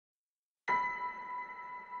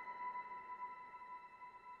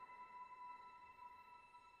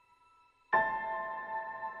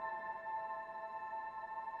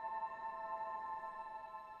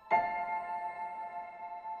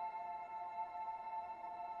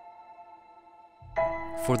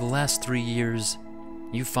For the last 3 years,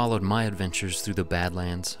 you've followed my adventures through the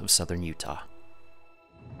Badlands of southern Utah.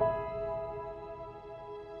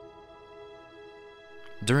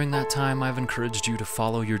 During that time, I've encouraged you to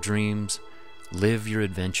follow your dreams, live your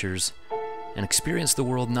adventures, and experience the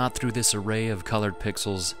world not through this array of colored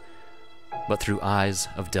pixels, but through eyes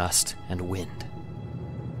of dust and wind.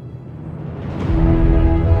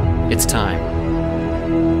 It's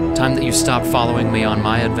time. Time that you stop following me on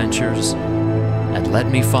my adventures and let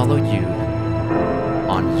me follow you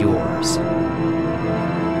on yours.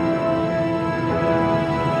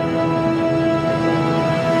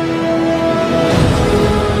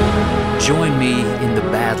 Join me in the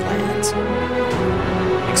Badlands.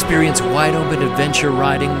 Experience wide-open adventure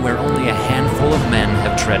riding where only a handful of men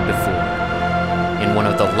have tread before, in one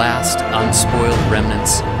of the last unspoiled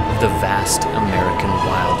remnants of the vast American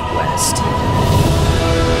Wild West.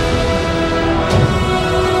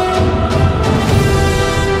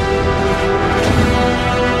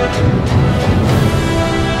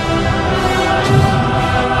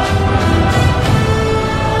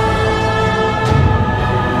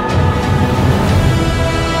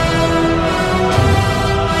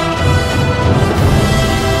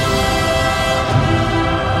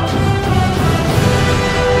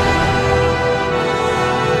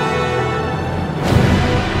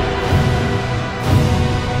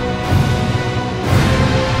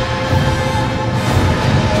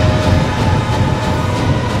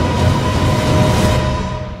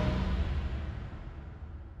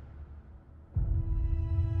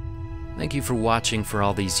 Thank you for watching for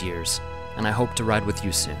all these years, and I hope to ride with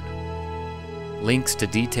you soon. Links to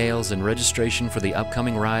details and registration for the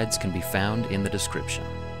upcoming rides can be found in the description.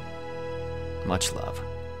 Much love.